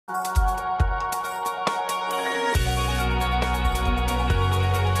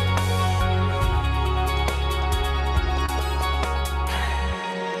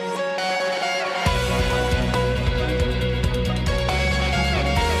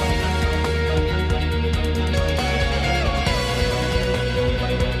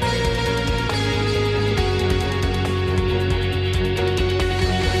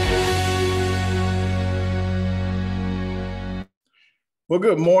Well,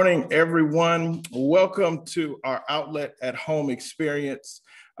 good morning, everyone. Welcome to our Outlet at Home experience.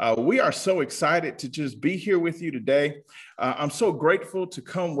 We are so excited to just be here with you today. I'm so grateful to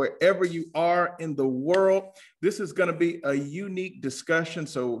come wherever you are in the world. This is going to be a unique discussion.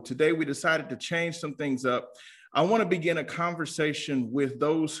 So today we decided to change some things up. I want to begin a conversation with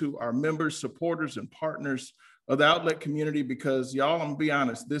those who are members, supporters, and partners of the Outlet community because y'all, I'm going to be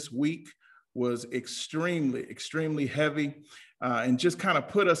honest, this week was extremely heavy. And just kind of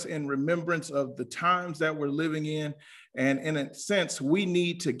put us in remembrance of the times that we're living in. And in a sense, we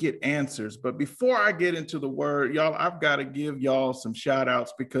need to get answers. But before I get into the word, y'all, I've got to give y'all some shout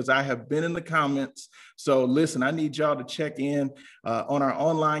outs because I have been in the comments. So listen, I need y'all to check in on our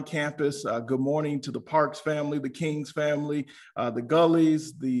online campus. Good morning to the Parks family, the Kings family, the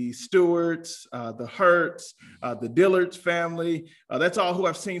Gullies, the Stewarts, the Hurts, the Dillards family. That's all who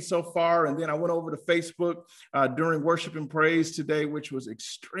I've seen so far. And then I went over to Facebook during worship and praise today, which was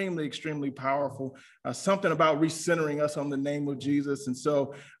extremely powerful. Something about recentering us on the name of Jesus. And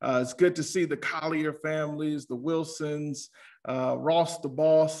so it's good to see the Collier families, the Wilsons, Ross the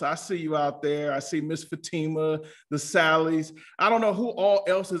boss. I see you out there. I see Miss Fatima, the Sallys. I don't know who all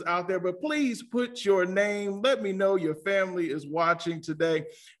else is out there, but please put your name. Let me know your family is watching today.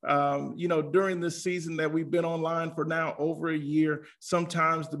 During this season that we've been online for now over a year,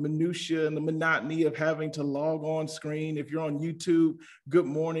 sometimes the minutia and the monotony of having to log on screen. If you're on YouTube, good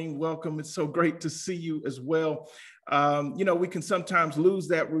morning, welcome. It's so great to see you as well. We can sometimes lose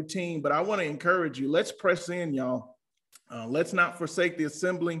that routine, but I want to encourage you. Let's press in, y'all. Let's not forsake the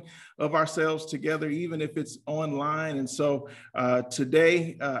assembling of ourselves together, even if it's online. And so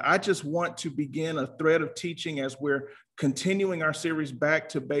today, I just want to begin a thread of teaching as we're continuing our series Back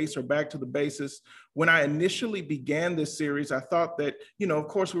to Base or Back to the Basis. When I initially began this series, I thought that, of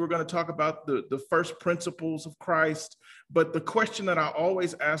course, we were going to talk about the first principles of Christ. But the question that I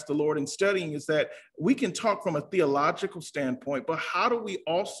always ask the Lord in studying is that we can talk from a theological standpoint, but how do we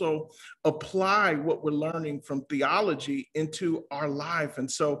also apply what we're learning from theology into our life? And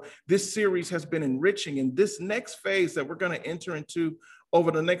so this series has been enriching. And this next phase that we're going to enter into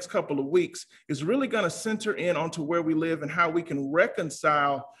over the next couple of weeks is really going to center in onto where we live and how we can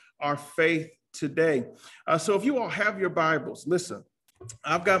reconcile our faith today. So if you all have your Bibles, listen,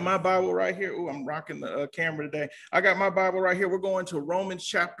 I've got my Bible right here. Oh, I'm rocking the camera today. I got my Bible right here. We're going to Romans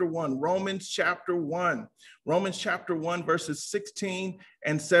chapter 1. Romans chapter 1, verses 16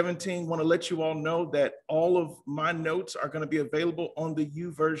 and 17. Want to let you all know that all of my notes are going to be available on the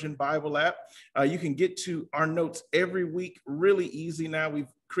YouVersion Bible app. You can get to our notes every week really easy now.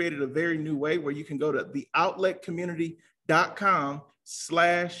 We've created a very new way where you can go to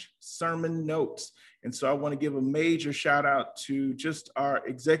theoutletcommunity.com/sermon notes. And so I want to give a major shout out to just our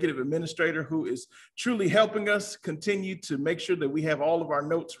executive administrator who is truly helping us continue to make sure that we have all of our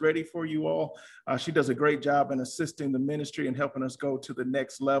notes ready for you all. She does a great job in assisting the ministry and helping us go to the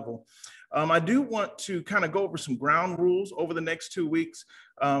next level. I do want to kind of go over some ground rules over the next 2 weeks.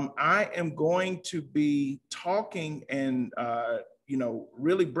 I am going to be talking and,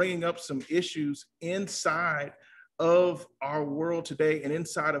 really bringing up some issues inside of our world today and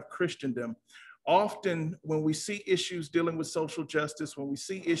inside of Christendom. Often when we see issues dealing with social justice, when we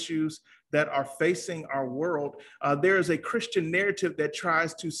see issues that are facing our world, there is a Christian narrative that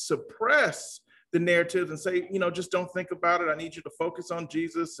tries to suppress the narratives and say, just don't think about it. I need you to focus on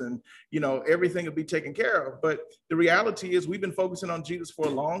Jesus and, everything will be taken care of. But the reality is we've been focusing on Jesus for a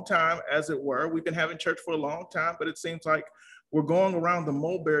long time, as it were. We've been having church for a long time, but it seems like we're going around the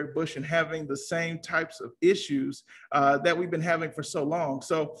mulberry bush and having the same types of issues that we've been having for so long.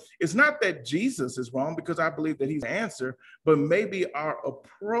 So it's not that Jesus is wrong, because I believe that he's the answer, but maybe our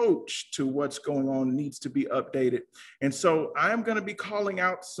approach to what's going on needs to be updated. And so I'm going to be calling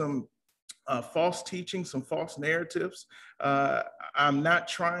out some false teaching, some false narratives. I'm not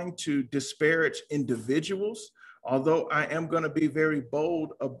trying to disparage individuals, although I am going to be very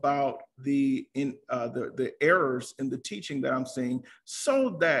bold about the errors in the teaching that I'm seeing,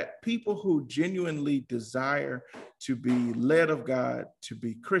 so that people who genuinely desire to be led of God, to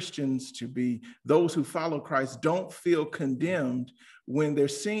be Christians, to be those who follow Christ, don't feel condemned when they're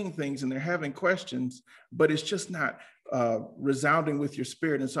seeing things and they're having questions, but it's just not resounding with your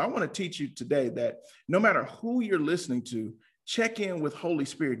spirit. And so I want to teach you today that no matter who you're listening to, check in with Holy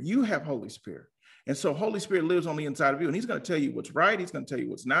Spirit. You have Holy Spirit. And so Holy Spirit lives on the inside of you, and he's going to tell you what's right. He's going to tell you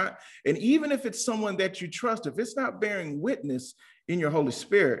what's not. And even if it's someone that you trust, if it's not bearing witness in your Holy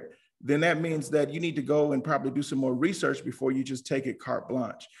Spirit, then that means that you need to go and probably do some more research before you just take it carte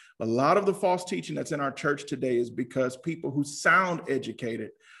blanche. A lot of the false teaching that's in our church today is because people who sound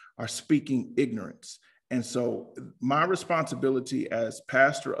educated are speaking ignorance. And so my responsibility as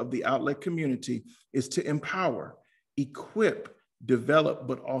pastor of the Outlet community is to empower, equip, develop,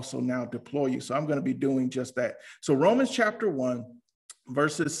 but also now deploy you. So I'm going to be doing just that. So Romans chapter 1,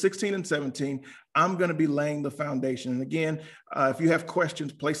 verses 16 and 17, I'm going to be laying the foundation. And again, if you have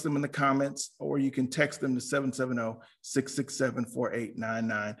questions, place them in the comments, or you can text them to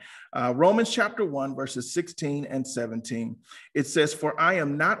 770-667-4899. Romans chapter 1, verses 16 and 17. It says, "For I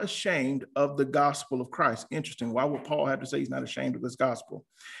am not ashamed of the gospel of Christ." Interesting. Why would Paul have to say he's not ashamed of this gospel?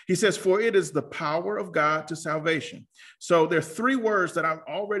 He says, "For it is the power of God to salvation." So there are three words that I'm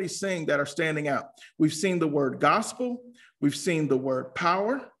already seeing that are standing out. We've seen the word gospel, we've seen the word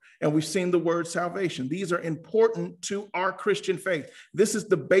power, and we've seen the word salvation. These are important to our Christian faith. This is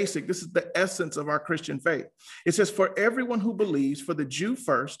the basic, this is the essence of our Christian faith. It says, "For everyone who believes, for the Jew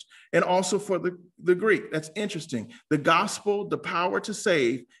first, and also for the Greek." That's interesting. The gospel, the power to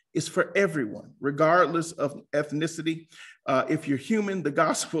save, is for everyone, regardless of ethnicity. If you're human, the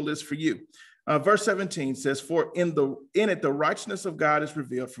gospel is for you. Verse 17 says, "For in it the righteousness of God is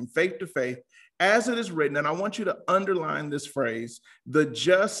revealed from faith to faith, as it is written," and I want you to underline this phrase, "the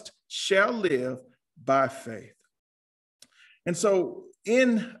just shall live by faith." And so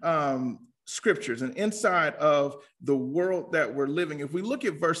in scriptures and inside of the world that we're living, if we look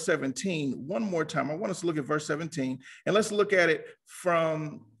at verse 17 one more time, I want us to look at verse 17, and let's look at it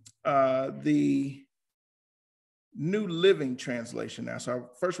from the New Living Translation now. So I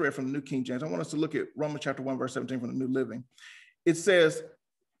first read from the New King James. I want us to look at Romans chapter 1, verse 17 from the New Living. It says,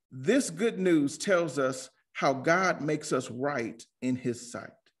 "This good news tells us how God makes us right in his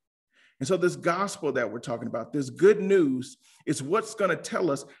sight." And so this gospel that we're talking about, this good news, is what's going to tell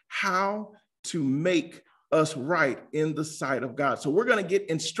us how to make us right in the sight of God. So we're going to get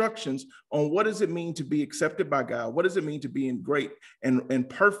instructions on what does it mean to be accepted by God? What does it mean to be in great and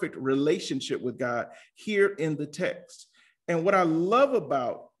perfect relationship with God here in the text? And what I love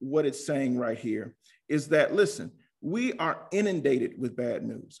about what it's saying right here is that, listen, we are inundated with bad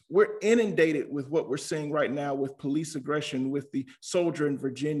news. We're inundated with what we're seeing right now with police aggression, with the soldier in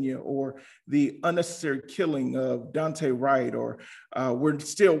Virginia, or the unnecessary killing of Dante Wright, or we're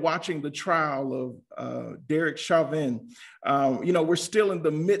still watching the trial of Derek Chauvin. We're still in the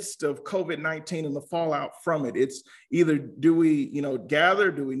midst of COVID-19 and the fallout from it. It's either do we,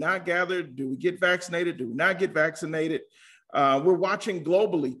 gather, do we not gather? Do we get vaccinated? Do we not get vaccinated? We're watching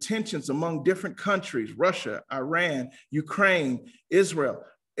globally tensions among different countries: Russia, Iran, Ukraine, Israel.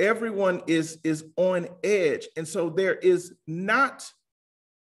 Everyone is on edge. And so there is not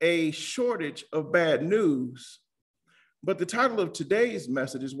a shortage of bad news. But the title of today's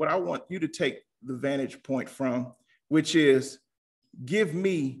message is what I want you to take the vantage point from, which is, "Give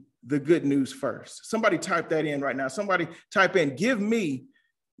me the good news first." Somebody type that in right now. Somebody type in, "Give me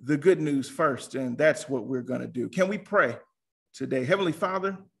the good news first." And that's what we're going to do. Can we pray today? Heavenly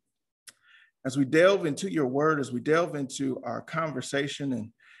Father, as we delve into your word, as we delve into our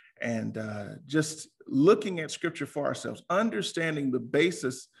conversation and just looking at scripture for ourselves, understanding the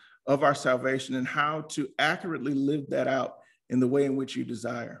basis of our salvation and how to accurately live that out in the way in which you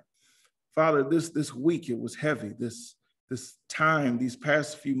desire. Father, this week, it was heavy. This time, these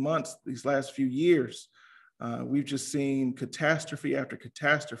past few months, these last few years, we've just seen catastrophe after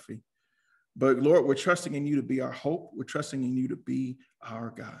catastrophe. But Lord, we're trusting in you to be our hope. We're trusting in you to be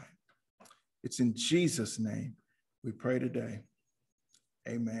our guide. It's in Jesus' name we pray today.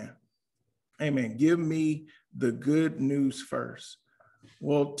 Amen. Amen. Give me the good news first.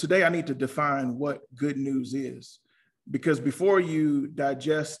 Well, today I need to define what good news is, because before you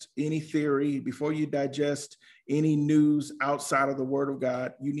digest any theory, before you digest any news outside of the Word of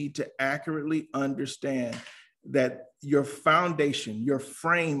God, you need to accurately understand that your foundation, your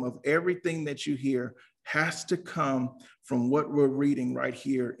frame of everything that you hear has to come from what we're reading right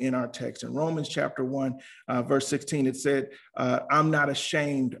here in our text. In Romans chapter 1, verse 16, it said, "I'm not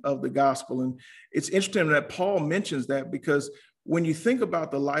ashamed of the gospel." And it's interesting that Paul mentions that, because when you think about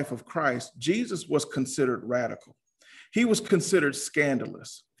the life of Christ, Jesus was considered radical. He was considered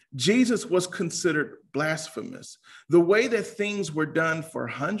scandalous. Jesus was considered blasphemous. The way that things were done for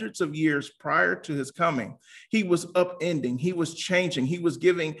hundreds of years prior to his coming, he was upending, he was changing, he was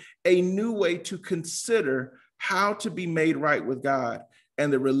giving a new way to consider how to be made right with God,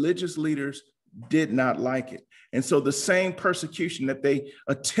 and the religious leaders did not like it. And so the same persecution that they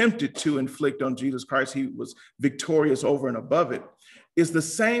attempted to inflict on Jesus Christ, he was victorious over and above it, is the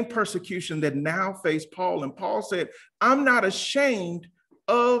same persecution that now faced Paul. And Paul said, I'm not ashamed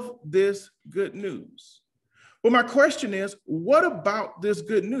of this good news. Well, my question is, what about this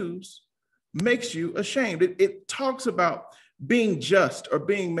good news makes you ashamed? It talks about being just or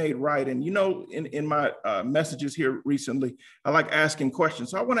being made right. And you know, in my messages here recently, I like asking questions.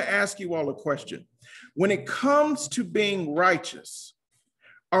 So I want to ask you all a question. When it comes to being righteous,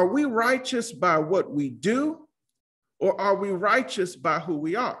 are we righteous by what we do, or are we righteous by who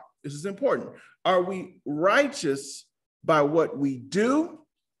we are? This is important. Are we righteous by what we do,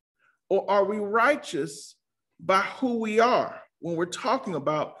 or are we righteous by who we are when we're talking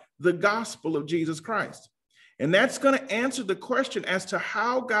about the gospel of Jesus Christ? And that's going to answer the question as to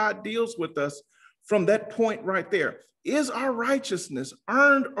how God deals with us from that point right there. Is our righteousness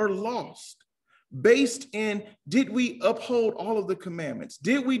earned or lost based in, did we uphold all of the commandments?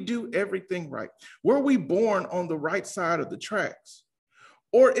 Did we do everything right? Were we born on the right side of the tracks?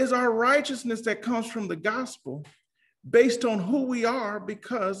 Or is our righteousness that comes from the gospel based on who we are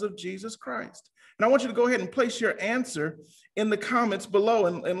because of Jesus Christ? And I want you to go ahead and place your answer in the comments below,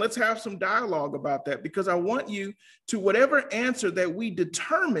 and let's have some dialogue about that, because I want you to, whatever answer that we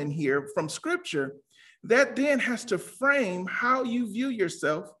determine here from scripture, that then has to frame how you view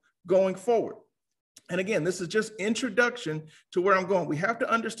yourself going forward. And again, this is just introduction to where I'm going. We have to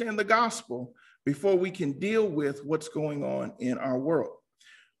understand the gospel before we can deal with what's going on in our world.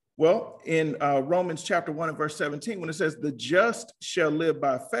 Well, in Romans chapter 1 and verse 17, when it says the just shall live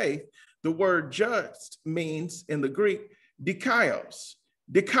by faith, the word just means in the Greek, dikaios.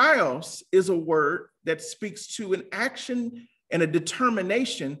 Dikaios is a word that speaks to an action and a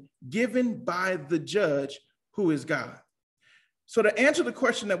determination given by the judge, who is God. So to answer the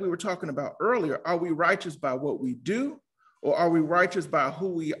question that we were talking about earlier, are we righteous by what we do, or are we righteous by who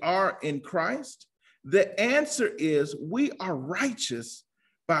we are in Christ? The answer is we are righteous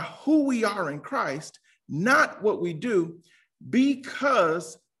by who we are in Christ, not what we do,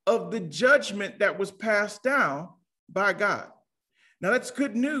 because of the judgment that was passed down by God. Now, that's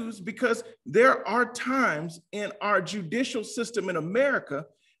good news, because there are times in our judicial system in America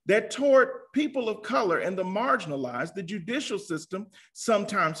that toward people of color and the marginalized, the judicial system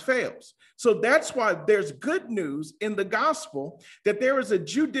sometimes fails. So that's why there's good news in the gospel, that there is a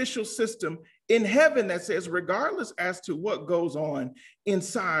judicial system in heaven that says, regardless as to what goes on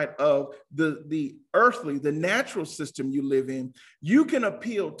inside of the earthly, the natural system you live in, you can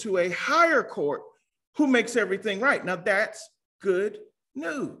appeal to a higher court who makes everything right. Now, that's good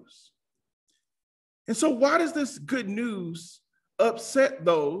news. And so why does this good news upset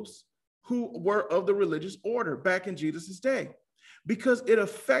those who were of the religious order back in Jesus's day? Because it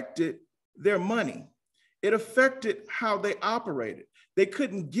affected their money. It affected how they operated. They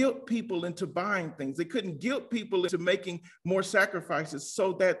couldn't guilt people into buying things. They couldn't guilt people into making more sacrifices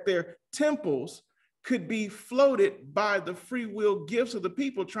so that their temples could be floated by the free will gifts of the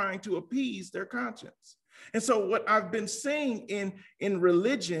people trying to appease their conscience. And so what I've been seeing in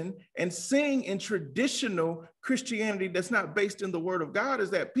religion and seeing in traditional Christianity that's not based in the word of God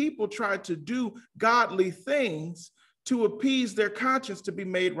is that people try to do godly things to appease their conscience to be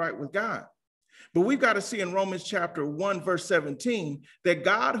made right with God. But we've got to see in Romans chapter 1, verse 17, that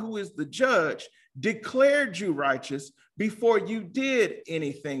God, who is the judge, declared you righteous before you did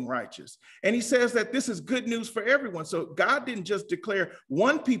anything righteous. And he says that this is good news for everyone. So God didn't just declare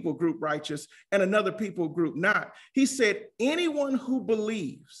one people group righteous and another people group not. He said anyone who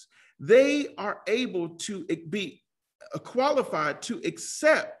believes, they are able to be qualified to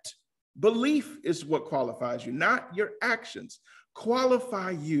accept. Belief is what qualifies you, not your actions,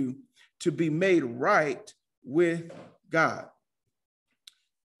 qualify you to be made right with God.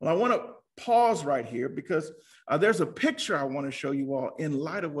 Well, I want to pause right here because there's a picture I want to show you all in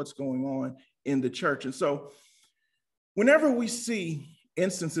light of what's going on in the church. And so whenever we see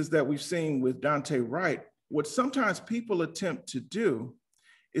instances that we've seen with Dante Wright, what sometimes people attempt to do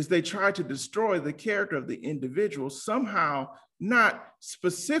is they try to destroy the character of the individual, somehow not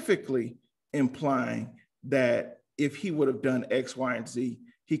specifically implying that if he would have done X, Y, and Z,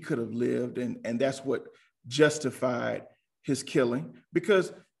 he could have lived, and that's what justified his killing.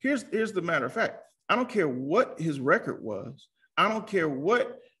 Because here's the matter of fact. I don't care what his record was. I don't care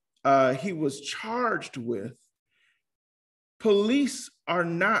what he was charged with. Police are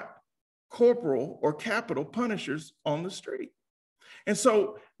not corporal or capital punishers on the street. And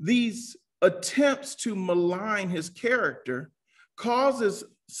so these attempts to malign his character causes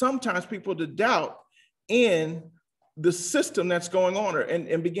sometimes people to doubt in the system that's going on,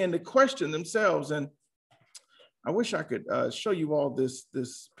 and begin to question themselves. And I wish I could show you all this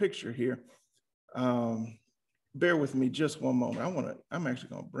picture here. Bear with me just one moment. I'm actually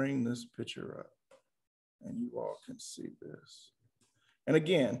going to bring this picture up and you all can see this. And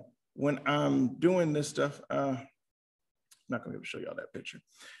again, when I'm doing this stuff, I'm not going to be able to show y'all that picture.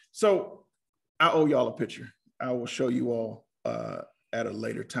 So I owe y'all a picture. I will show you all at a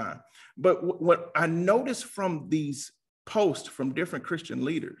later time. But what I noticed from these posts from different Christian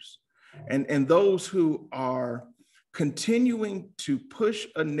leaders and those who are continuing to push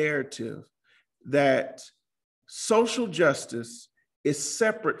a narrative that social justice is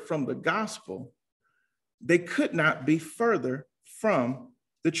separate from the gospel, they could not be further from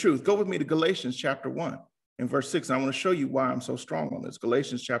the truth. Go with me to Galatians chapter 1 and verse 6. And I want to show you why I'm so strong on this.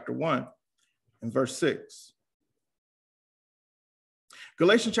 Galatians chapter 1 and verse 6.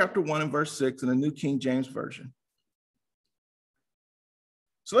 Galatians chapter 1 and verse 6 in the New King James Version.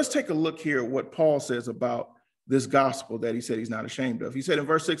 So let's take a look here at what Paul says about this gospel that he said he's not ashamed of. He said in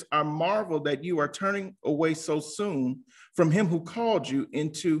verse 6, I marvel that you are turning away so soon from him who called you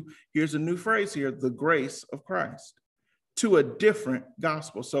into, here's a new phrase here, the grace of Christ, to a different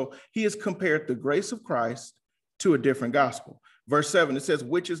gospel. So he has compared the grace of Christ to a different gospel. Verse 7, it says,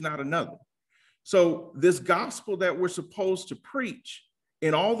 which is not another. So this gospel that we're supposed to preach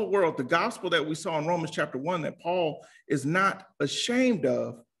in all the world, the gospel that we saw in Romans chapter 1 that Paul is not ashamed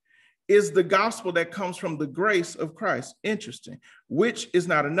of, is the gospel that comes from the grace of Christ. Interesting, which is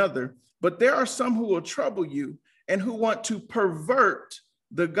not another. But there are some who will trouble you and who want to pervert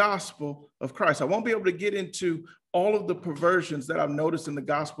the gospel of Christ. I won't be able to get into all of the perversions that I've noticed in the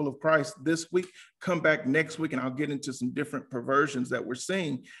gospel of Christ this week. Come back next week and I'll get into some different perversions that we're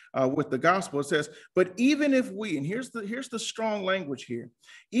seeing with the gospel. It says, but even if we, and here's the strong language here,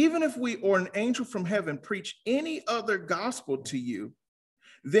 even if we or an angel from heaven preach any other gospel to you,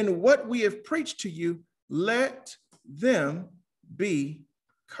 then what we have preached to you, let them be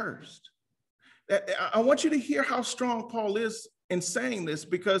cursed. I want you to hear how strong Paul is in saying this,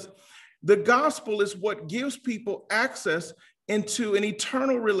 because the gospel is what gives people access into an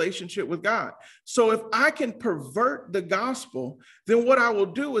eternal relationship with God. So if I can pervert the gospel, then what I will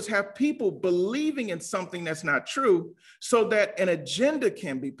do is have people believing in something that's not true so that an agenda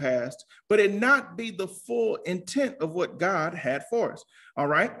can be passed, but it not be the full intent of what God had for us. All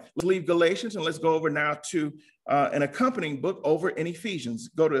right, let's leave Galatians and let's go over now to an accompanying book over in Ephesians.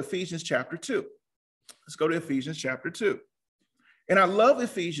 Go to Ephesians chapter 2. Let's go to Ephesians chapter 2. And I love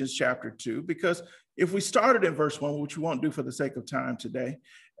Ephesians chapter 2 because if we started in verse 1, which we won't do for the sake of time today,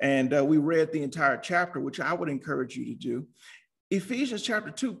 and we read the entire chapter, which I would encourage you to do, Ephesians chapter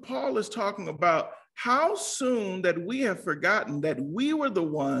 2, Paul is talking about how soon that we have forgotten that we were the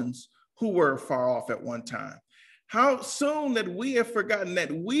ones who were far off at one time. How soon that we have forgotten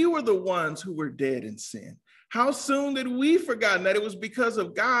that we were the ones who were dead in sin. How soon that we've forgotten that it was because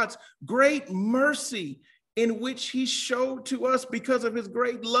of God's great mercy in which he showed to us because of his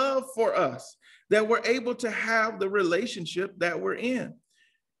great love for us, that we're able to have the relationship that we're in.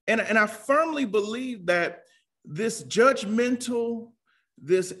 And I firmly believe that this judgmental,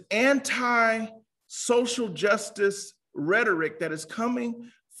 this anti-social justice rhetoric that is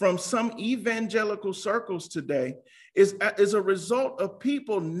coming from some evangelical circles today is a result of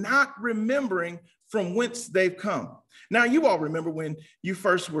people not remembering from whence they've come. Now, you all remember when you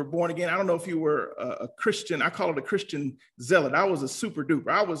first were born again. I don't know if you were a Christian. I call it a Christian zealot. I was a super duper.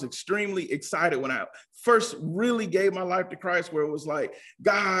 I was extremely excited when I first really gave my life to Christ, where it was like,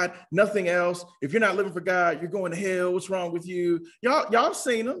 God, nothing else. If you're not living for God, you're going to hell. What's wrong with you? Y'all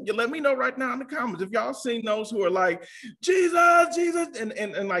seen them. You let me know right now in the comments if y'all seen those who are like, Jesus, Jesus,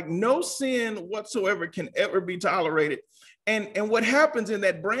 and like no sin whatsoever can ever be tolerated. And what happens in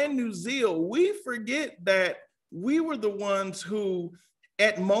that brand new zeal, we forget that we were the ones who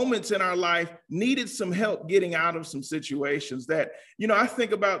at moments in our life needed some help getting out of some situations that, I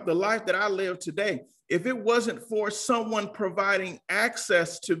think about the life that I live today. If it wasn't for someone providing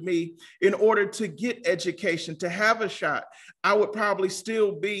access to me in order to get education, to have a shot, I would probably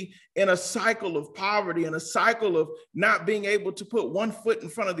still be in a cycle of poverty and a cycle of not being able to put one foot in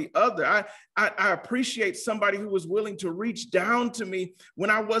front of the other. I appreciate somebody who was willing to reach down to me when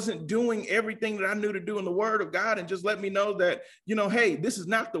I wasn't doing everything that I knew to do in the Word of God and just let me know that, hey, this is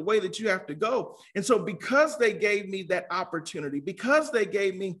not the way that you have to go. And so because they gave me that opportunity, because they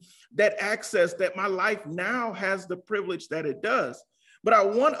gave me that access, that my life now has the privilege that it does. But I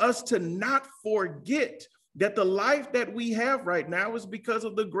want us to not forget that the life that we have right now is because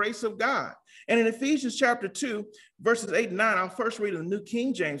of the grace of God. And in Ephesians chapter 2, verses 8 and 9, I'll first read in the New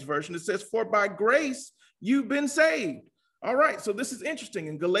King James Version. It says, for by grace you've been saved. All right, so this is interesting.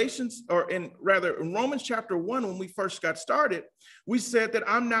 In in Romans chapter 1, when we first got started, we said that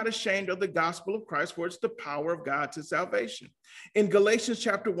I'm not ashamed of the gospel of Christ, for it's the power of God to salvation. In Galatians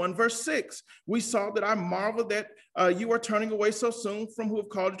chapter 1, verse 6, we saw that I marvel that you are turning away so soon from who have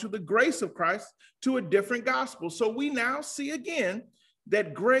called you to the grace of Christ to a different gospel. So we now see again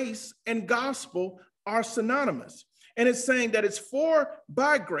that grace and gospel are synonymous. And it's saying that it's for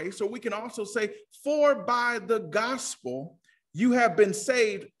by grace, or we can also say for by the gospel, you have been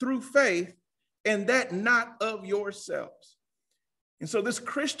saved through faith, and that not of yourselves. And so this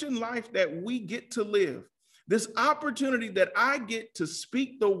Christian life that we get to live, this opportunity that I get to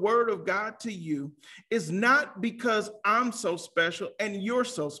speak the word of God to you, is not because I'm so special and you're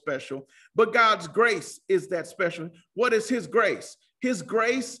so special, but God's grace is that special. What is his grace? His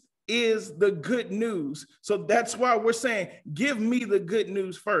grace is the good news. So that's why we're saying, give me the good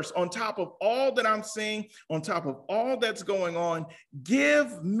news first. On top of all that I'm seeing, on top of all that's going on,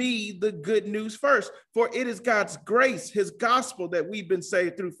 give me the good news first. For it is God's grace, his gospel, that we've been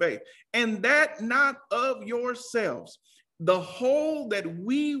saved through faith, and that not of yourselves. The hole that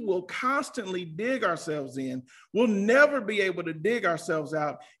we will constantly dig ourselves in, we'll never be able to dig ourselves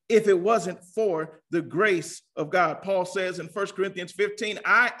out if it wasn't for the grace of God. Paul says in 1 Corinthians 15,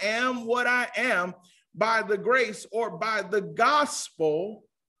 I am what I am by the grace or by the gospel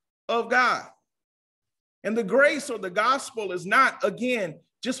of God. And the grace or the gospel is not, again,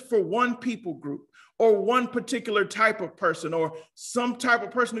 just for one people group or one particular type of person or some type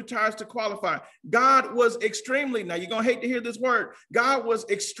of person who tries to qualify. God was extremely, now you're going to hate to hear this word, God was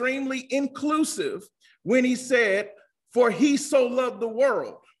extremely inclusive when he said, for he so loved the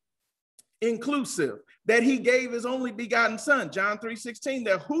world, inclusive, that he gave his only begotten son, John 3:16,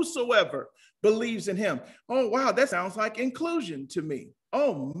 that whosoever believes in him. Oh, wow, that sounds like inclusion to me.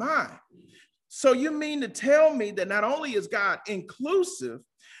 Oh, my. So you mean to tell me that not only is God inclusive,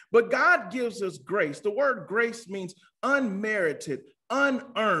 but God gives us grace. The word grace means unmerited,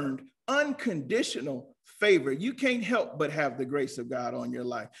 unearned, unconditional favor. You can't help but have the grace of God on your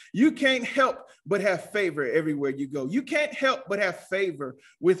life. You can't help but have favor everywhere you go. You can't help but have favor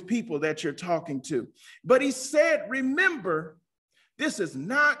with people that you're talking to. But he said, remember, this is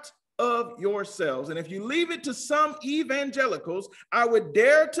not of yourselves. And if you leave it to some evangelicals, I would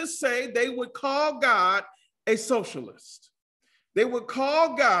dare to say they would call God a socialist. They would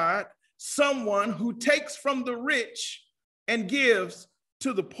call God someone who takes from the rich and gives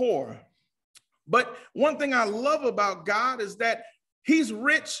to the poor. But one thing I love about God is that he's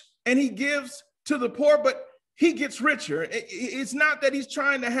rich and he gives to the poor, but he gets richer. It's not that he's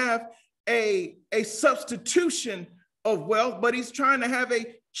trying to have a substitution of wealth, but he's trying to have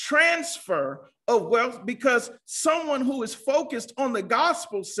a transfer of wealth, because someone who is focused on the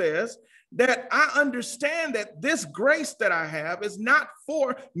gospel says that I understand that this grace that I have is not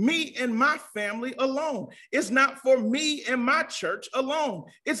for me and my family alone. It's not for me and my church alone.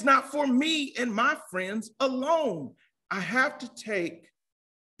 It's not for me and my friends alone. I have to take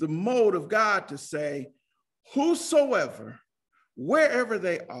the mode of God to say, whosoever, wherever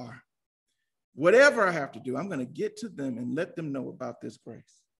they are, whatever I have to do, I'm going to get to them and let them know about this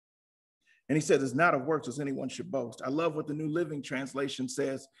grace. And he said, it's not of works as anyone should boast. I love what the New Living Translation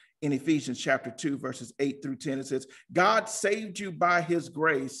says in Ephesians chapter 2, verses 8 through 10. It says, God saved you by his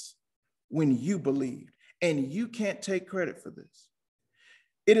grace when you believed, and you can't take credit for this.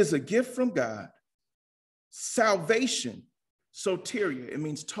 It is a gift from God. Salvation, soteria, it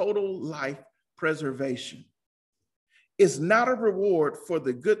means total life preservation, is not a reward for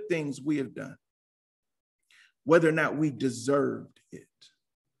the good things we have done, whether or not we deserved it,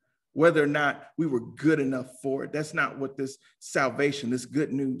 whether or not we were good enough for it. That's not what this salvation, this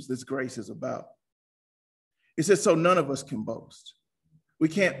good news, this grace is about. It says, so none of us can boast. We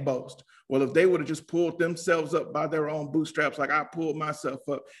can't boast. Well, if they would have just pulled themselves up by their own bootstraps, like I pulled myself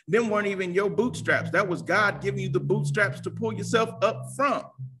up, them weren't even your bootstraps. That was God giving you the bootstraps to pull yourself up from.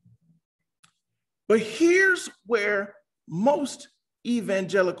 But here's where most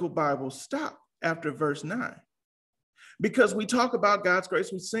evangelical Bibles stop after verse 9. Because we talk about God's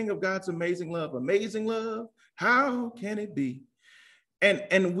grace, we sing of God's amazing love. Amazing love, how can it be?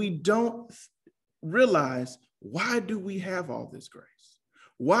 And we don't realize, why do we have all this grace?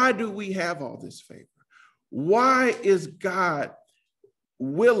 Why do we have all this favor? Why is God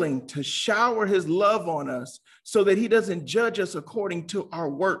willing to shower his love on us so that he doesn't judge us according to our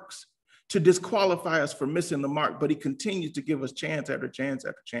works to disqualify us for missing the mark, but he continues to give us chance after chance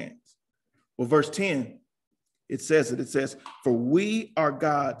after chance? Well, verse 10, it says, for we are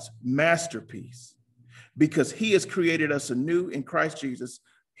God's masterpiece, because he has created us anew in Christ Jesus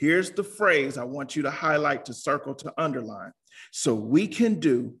Here's the phrase I want you to highlight, to circle, to underline. So we can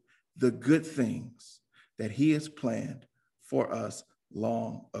do the good things that he has planned for us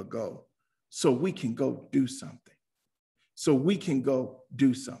long ago. So we can go do something. So we can go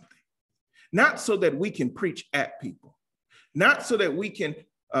do something. Not so that we can preach at people. Not so that we can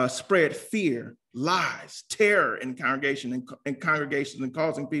spread fear, lies, terror in congregations and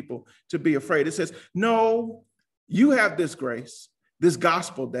causing people to be afraid. It says, no, you have this grace, this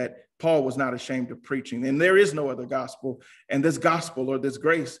gospel that Paul was not ashamed of preaching. And there is no other gospel. And this gospel or this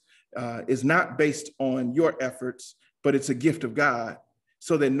grace is not based on your efforts, but it's a gift of God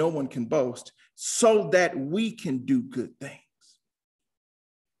so that no one can boast, so that we can do good things.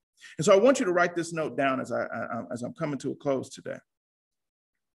 And so I want you to write this note down as I'm coming to a close today.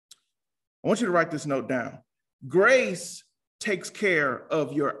 I want you to write this note down. Grace takes care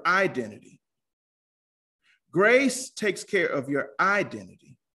of your identity. Grace takes care of your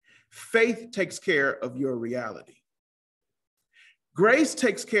identity. Faith takes care of your reality. Grace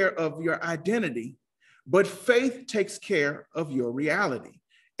takes care of your identity, but faith takes care of your reality.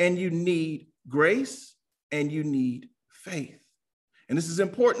 And you need grace and you need faith. And this is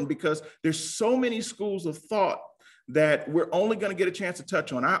important because there's so many schools of thought that we're only going to get a chance to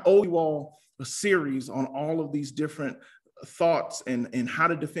touch on. I owe you all a series on all of these different thoughts and how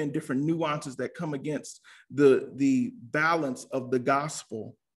to defend different nuances that come against the balance of the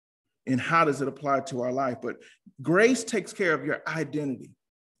gospel and how does it apply to our life. But grace takes care of your identity.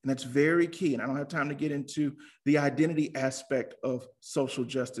 And that's very key. And I don't have time to get into the identity aspect of social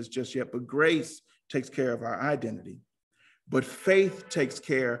justice just yet, but grace takes care of our identity. But faith takes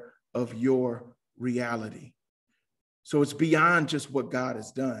care of your reality. So it's beyond just what God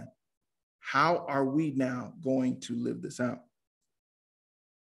has done. How are we now going to live this out?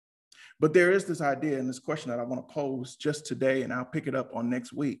 But there is this idea and this question that I want to pose just today, and I'll pick it up on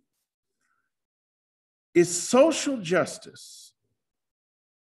next week. Is social justice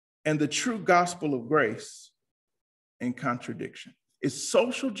and the true gospel of grace in contradiction? Is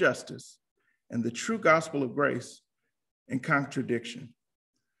social justice and the true gospel of grace in contradiction?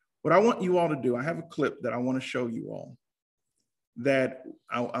 What I want you all to do, I have a clip that I want to show you all that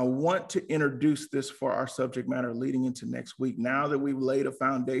I want to introduce this for our subject matter leading into next week. Now that we've laid a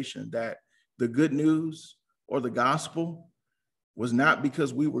foundation that the good news or the gospel was not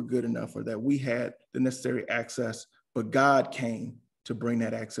because we were good enough or that we had the necessary access, but God came to bring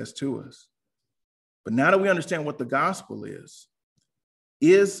that access to us. But now that we understand what the gospel is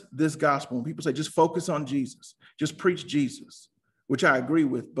this gospel, when people say just focus on Jesus, just preach Jesus, which I agree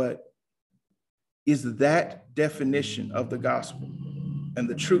with, but is that definition of the gospel and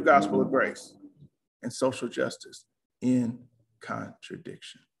the true gospel of grace and social justice in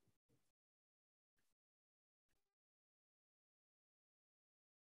contradiction?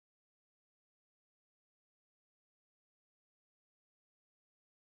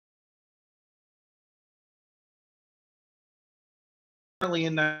 Currently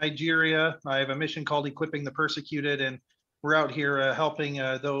in Nigeria. I have a mission called Equipping the Persecuted, and we're out here helping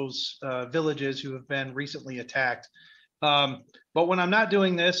those villages who have been recently attacked. But when I'm not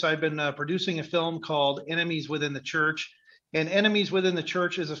doing this, I've been producing a film called Enemies Within the Church. And Enemies Within the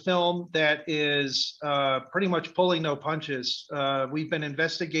Church is a film that is pretty much pulling no punches. We've been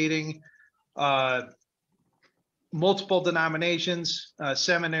investigating multiple denominations,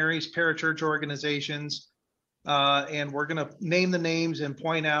 seminaries, parachurch organizations, and we're going to name the names and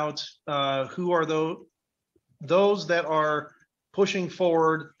point out who are those that are pushing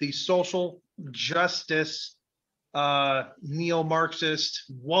forward the social justice, neo-Marxist,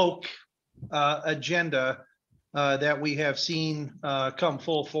 woke agenda that we have seen come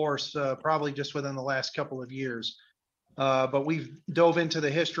full force probably just within the last couple of years. But we've dove into the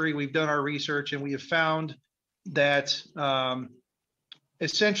history, we've done our research, and we have found that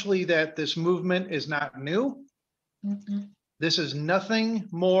essentially that this movement is not new. Mm-hmm. This is nothing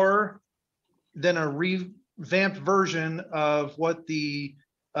more than a revamped version of what the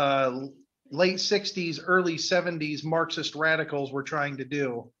late 60s, early 70s Marxist radicals were trying to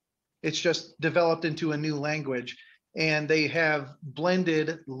do. It's just developed into a new language, and they have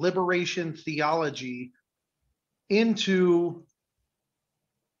blended liberation theology into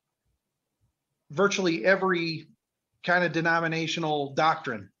virtually every kind of denominational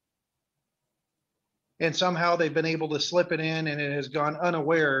doctrine. And somehow they've been able to slip it in, and it has gone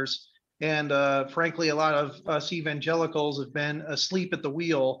unawares. And frankly, a lot of us evangelicals have been asleep at the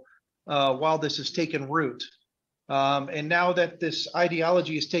wheel while this has taken root. And now that this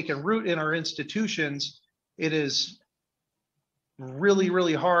ideology has taken root in our institutions, it is really,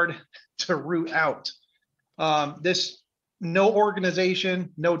 really hard to root out. This no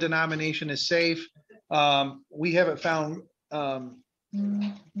organization, no denomination is safe. We haven't found, and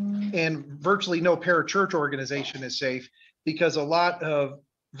virtually no parachurch organization is safe, because a lot of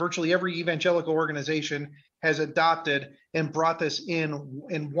virtually every evangelical organization has adopted and brought this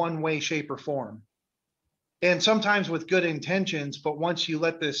in one way, shape, or form. And sometimes with good intentions, but once you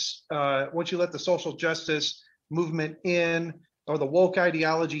let the social justice movement in, or the woke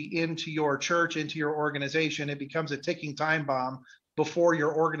ideology into your church, into your organization, it becomes a ticking time bomb before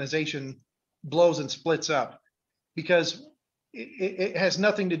your organization blows and splits up. Because it has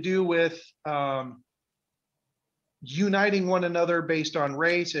nothing to do with uniting one another based on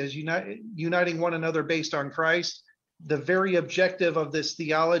race, as uniting one another based on Christ. The very objective of this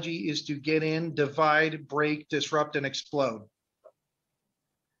theology is to get in, divide, break, disrupt, and explode.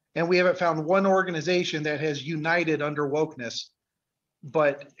 And we haven't found one organization that has united under wokeness,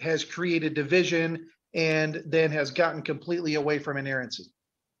 but has created division and then has gotten completely away from inerrancy.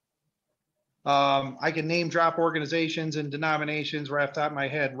 I can name drop organizations and denominations right off the top of my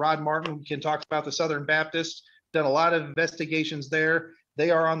head. Rod Martin can talk about the Southern Baptists, done a lot of investigations there. They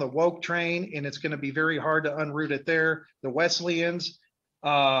are on the woke train, and it's going to be very hard to unroot it there. The Wesleyans,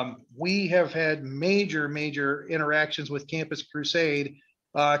 we have had major interactions with Campus Crusade,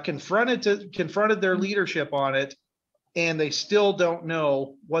 confronted their leadership on it, and they still don't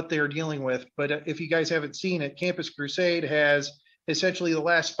know what they're dealing with. But if you guys haven't seen it, Campus Crusade has essentially the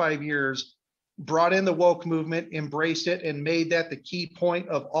last 5 years brought in the woke movement, embraced it, and made that the key point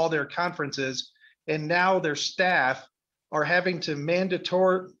of all their conferences. And now their staff are having to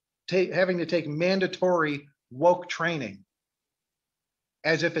take mandatory woke training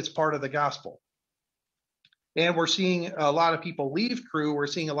as if it's part of the gospel. And we're seeing a lot of people leave Cru. We're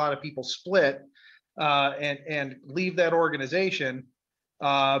seeing a lot of people split and leave that organization.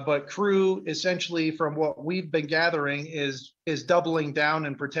 But Cru, essentially, from what we've been gathering, is doubling down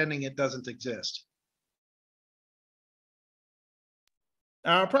and pretending it doesn't exist.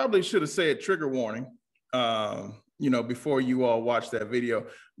 I probably should have said trigger warning, before you all watch that video,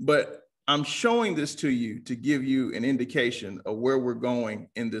 but I'm showing this to you to give you an indication of where we're going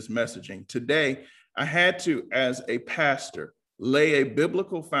in this messaging. Today, I had to, as a pastor, lay a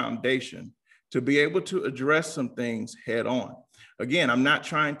biblical foundation to be able to address some things head on. Again, I'm not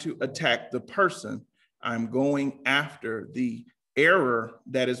trying to attack the person. I'm going after the error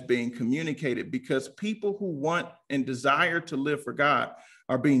that is being communicated, because people who want and desire to live for God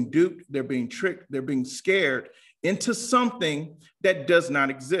are being duped, they're being tricked, they're being scared into something that does not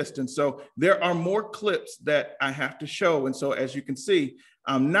exist. And so there are more clips that I have to show. And so as you can see,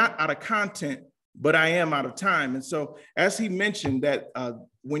 I'm not out of content, but I am out of time. And so as he mentioned that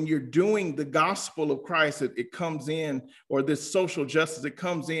when you're doing the gospel of Christ, it comes in, or this social justice, it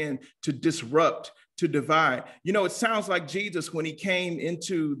comes in to disrupt, to divide. It sounds like Jesus when he came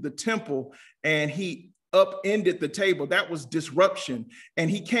into the temple and he upended the table. That was disruption. And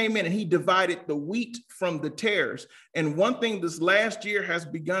he came in and he divided the wheat from the tares. And one thing this last year has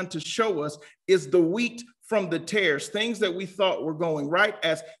begun to show us is the wheat from the tares, things that we thought were going right.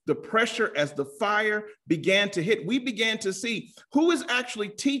 As the pressure, as the fire began to hit, we began to see who is actually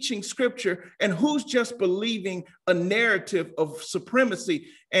teaching scripture and who's just believing a narrative of supremacy.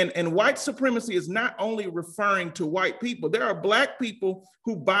 And white supremacy is not only referring to white people. There are Black people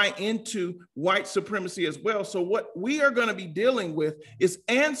who buy into white supremacy as well. So what we are going to be dealing with is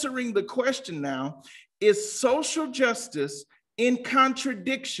answering the question now, is social justice in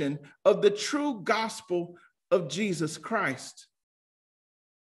contradiction of the true gospel of Jesus Christ?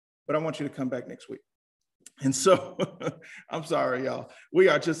 But I want you to come back next week. And so I'm sorry, y'all. We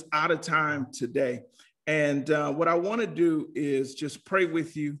are just out of time today. And what I want to do is just pray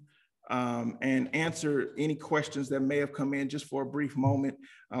with you and answer any questions that may have come in just for a brief moment.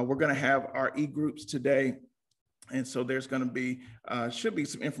 We're going to have our e-groups today. And so there's going to be, should be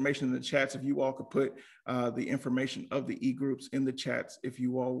some information in the chats. If you all could put the information of the e-groups in the chats, if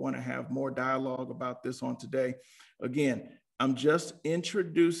you all want to have more dialogue about this on today. Again, I'm just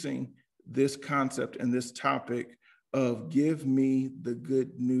introducing this concept and this topic of give me the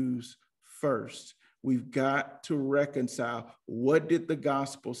good news first. We've got to reconcile what did the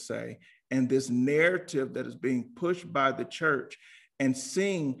gospel say and this narrative that is being pushed by the church, and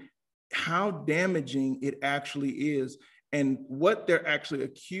seeing how damaging it actually is and what they're actually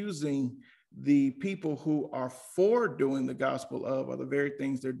accusing the people who are for doing the gospel of are the very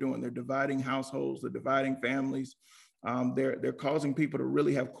things they're doing. They're dividing households, they're dividing families. They're causing people to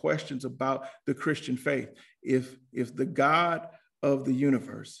really have questions about the Christian faith. If the God of the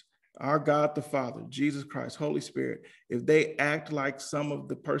universe our God the Father, Jesus Christ, Holy Spirit, if they act like some of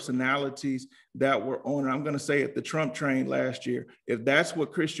the personalities that were on, I'm going to say it, the Trump train last year, if that's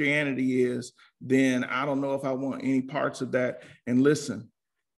what Christianity is, then I don't know if I want any parts of that. And listen,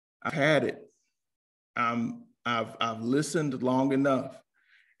 I've had it. I've listened long enough.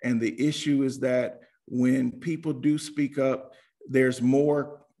 And the issue is that when people do speak up, there's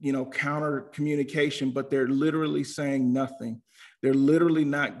more, counter communication, but they're literally saying nothing. They're literally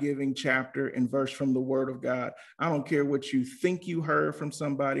not giving chapter and verse from the word of God. I don't care what you think you heard from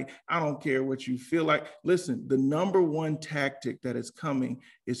somebody. I don't care what you feel like. Listen, the number one tactic that is coming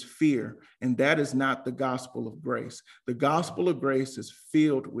is fear, and that is not the gospel of grace. The gospel of grace is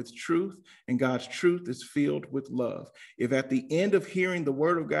filled with truth, and God's truth is filled with love. If at the end of hearing the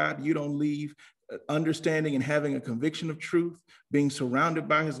word of God, you don't leave understanding and having a conviction of truth, being surrounded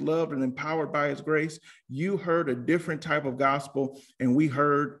by his love and empowered by his grace, you heard a different type of gospel. And we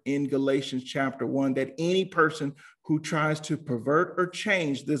heard in Galatians chapter 1 that any person who tries to pervert or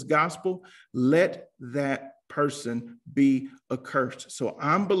change this gospel, let that person be accursed. So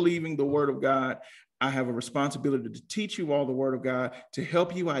I'm believing the word of God. I have a responsibility to teach you all the word of God, to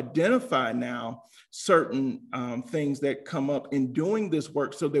help you identify now certain things that come up in doing this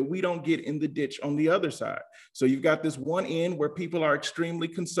work so that we don't get in the ditch on the other side. So you've got this one end where people are extremely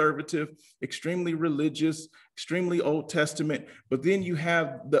conservative, extremely religious, extremely Old Testament, but then you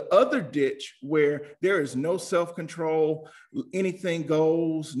have the other ditch where there is no self-control, anything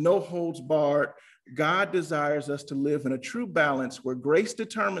goes, no holds barred. God desires us to live in a true balance where grace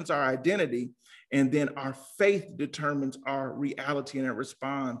determines our identity, and then our faith determines our reality and it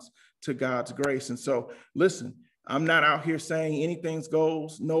responds to God's grace. And so, listen, I'm not out here saying anything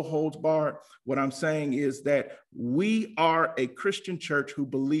goes, no holds barred. What I'm saying is that we are a Christian church who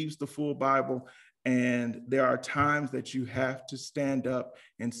believes the full Bible. And there are times that you have to stand up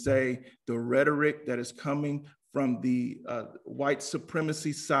and say the rhetoric that is coming from the white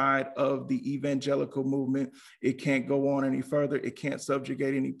supremacy side of the evangelical movement, it can't go on any further. It can't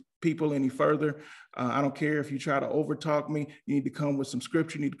subjugate any people any further. I don't care if you try to overtalk me. You need to come with some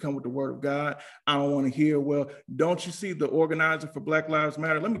scripture. You need to come with the word of God. I don't want to hear, well, don't you see the organizer for Black Lives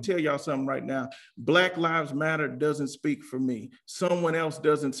Matter? Let me tell y'all something right now. Black Lives Matter doesn't speak for me. Someone else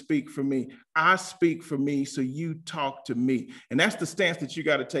doesn't speak for me. I speak for me, so you talk to me. And that's the stance that you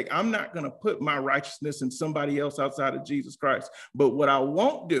got to take. I'm not going to put my righteousness in somebody else outside of Jesus Christ. But what I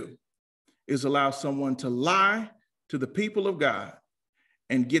won't do is allow someone to lie to the people of God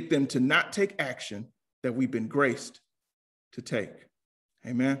and get them to not take action that we've been graced to take.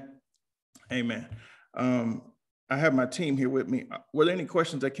 Amen. Amen. I have my team here with me. Were there any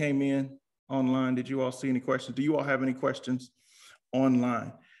questions that came in online? Did you all see any questions? Do you all have any questions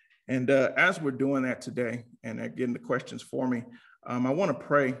online? And as we're doing that today and getting the questions for me, I want to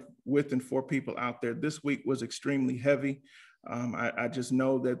pray with and for people out there. This week was extremely heavy. I just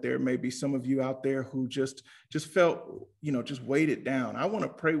know that there may be some of you out there who just felt, just weighted down. I want to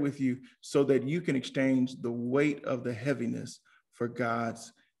pray with you so that you can exchange the weight of the heaviness for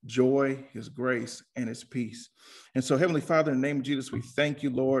God's joy, his grace, and his peace. And so, Heavenly Father, in the name of Jesus, we thank you,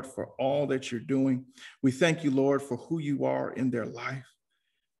 Lord, for all that you're doing. We thank you, Lord, for who you are in their life.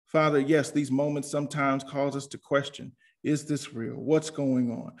 Father, yes, these moments sometimes cause us to question, is this real? What's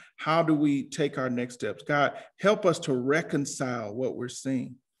going on? How do we take our next steps? God, help us to reconcile what we're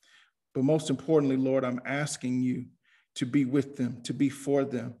seeing. But most importantly, Lord, I'm asking you to be with them, to be for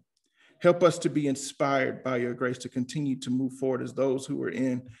them. Help us to be inspired by your grace to continue to move forward as those who were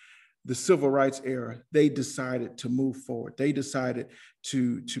in the civil rights era. They decided to move forward. They decided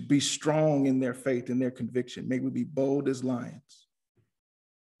to be strong in their faith and their conviction. May we be bold as lions.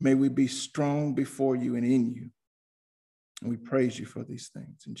 May we be strong before you and in you. And we praise you for these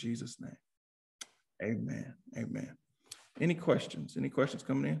things in Jesus' name. Amen. Amen. Any questions? Any questions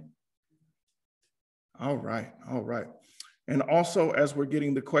coming in? All right. All right. And also, as we're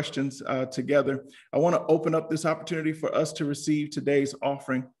getting the questions together, I want to open up this opportunity for us to receive today's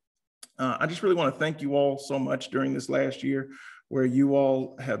offering. I just really want to thank you all so much during this last year where you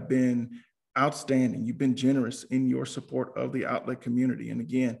all have been outstanding. You've been generous in your support of the Outlet community. And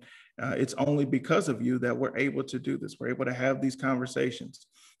again, it's only because of you that we're able to do this. We're able to have these conversations.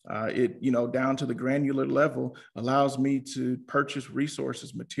 It, down to the granular level, allows me to purchase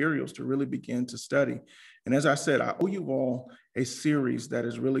resources, materials to really begin to study. And as I said, I owe you all a series that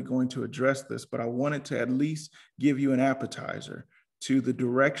is really going to address this, but I wanted to at least give you an appetizer to the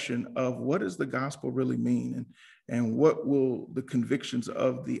direction of what does the gospel really mean, and what will the convictions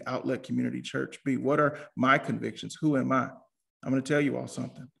of the Outlet Community Church be? What are my convictions? Who am I? I'm going to tell you all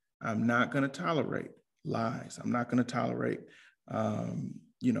something. I'm not going to tolerate lies. I'm not going to tolerate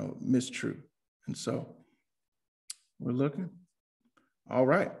mistrue. And so we're looking. All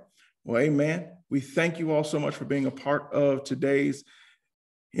right. Well, amen. We thank you all so much for being a part of today's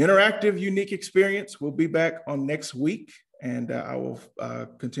interactive, unique experience. We'll be back on next week, and I will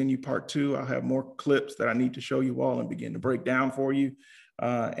continue part 2. I'll have more clips that I need to show you all and begin to break down for you.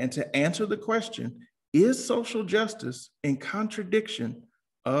 And to answer the question, is social justice in contradiction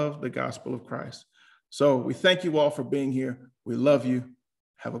of the gospel of Christ? So we thank you all for being here. We love you.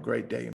 Have a great day.